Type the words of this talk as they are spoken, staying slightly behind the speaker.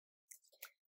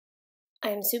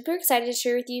I'm super excited to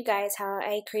share with you guys how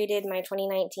I created my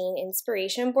 2019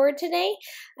 inspiration board today.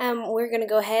 We're going to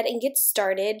go ahead and get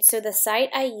started. So the site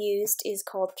I used is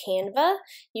called Canva.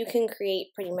 You can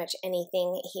create pretty much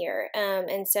anything here.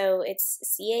 And so it's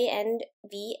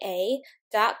canva.com.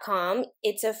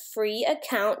 It's a free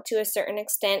account to a certain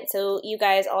extent, so you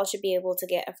guys all should be able to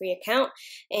get a free account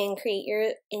and create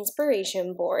your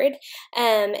inspiration board.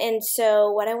 And so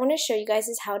what I want to show you guys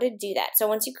is how to do that. So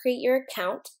once you create your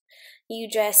account, you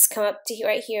just come up to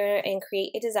right here and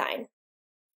create a design.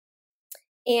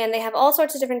 And they have all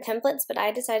sorts of different templates, but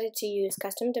I decided to use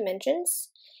custom dimensions.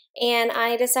 And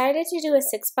I decided to do a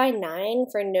 6x9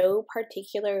 for no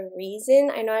particular reason.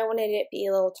 I know I wanted it to be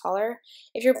a little taller.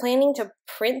 If you're planning to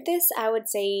print this, I would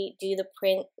say do the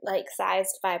print like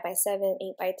sized 5x7,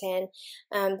 8x10.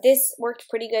 This worked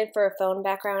pretty good for a phone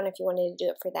background if you wanted to do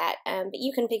it for that. But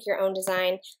you can pick your own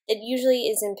design. It usually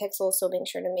is in pixels, so make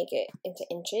sure to make it into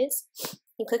inches.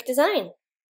 You click design.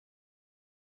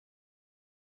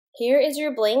 Here is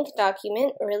your blank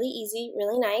document, really easy,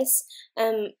 really nice.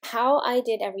 How I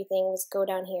did everything was go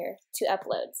down here to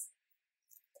uploads.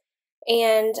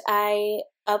 And I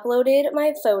uploaded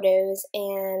my photos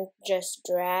and just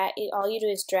drag, all you do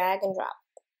is drag and drop.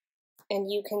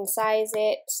 And you can size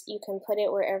it, you can put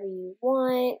it wherever you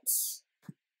want.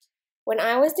 When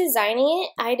I was designing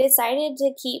it, I decided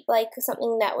to keep like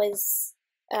something that was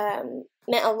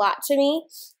meant a lot to me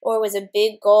or was a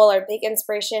big goal or big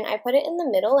inspiration. I put it in the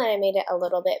middle and I made it a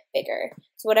little bit bigger.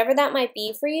 So whatever that might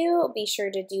be for you, be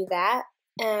sure to do that.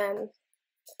 And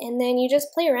then you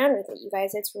just play around with it, you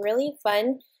guys. It's really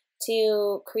fun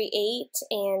to create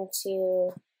and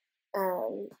to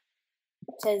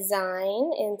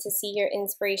design and to see your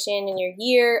inspiration and your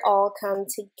year all come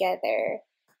together.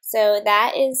 So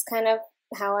that is kind of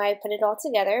how I put it all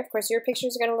together. Of course, your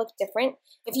pictures are going to look different.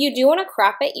 If you do want to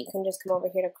crop it, you can just come over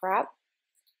here to crop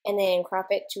and then crop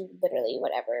it to literally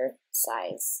whatever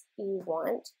size you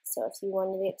want. So if you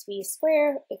wanted it to be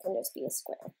square, it can just be a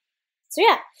square. So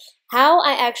yeah, how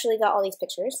I actually got all these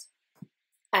pictures,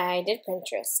 I did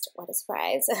Pinterest. What a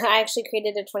surprise. I actually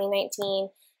created a 2019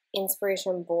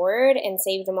 inspiration board and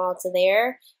saved them all to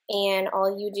there. And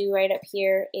all you do right up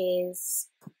here is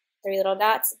 3 little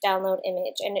dots, download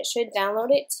image, and it should download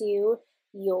it to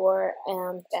your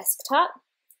desktop.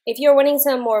 If you're wanting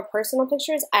some more personal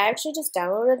pictures, I actually just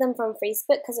downloaded them from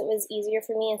Facebook because it was easier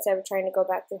for me instead of trying to go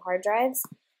back through hard drives.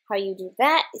 How you do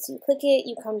that is you click it,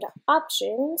 you come to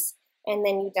options, and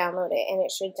then you download it, and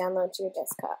it should download to your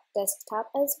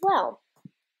desktop as well.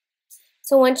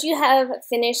 So once you have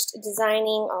finished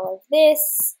designing all of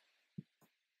this,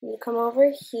 you come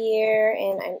over here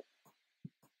and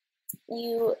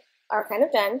you are kind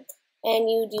of done, and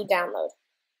you do download.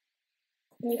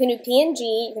 You can do PNG,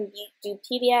 you can do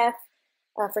PDF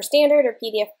for standard or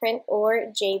PDF print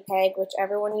or JPEG,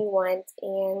 whichever one you want,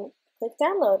 and click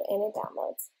download and it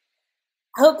downloads.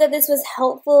 I hope that this was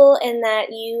helpful and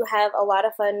that you have a lot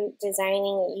of fun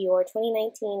designing your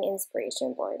 2019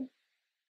 inspiration board.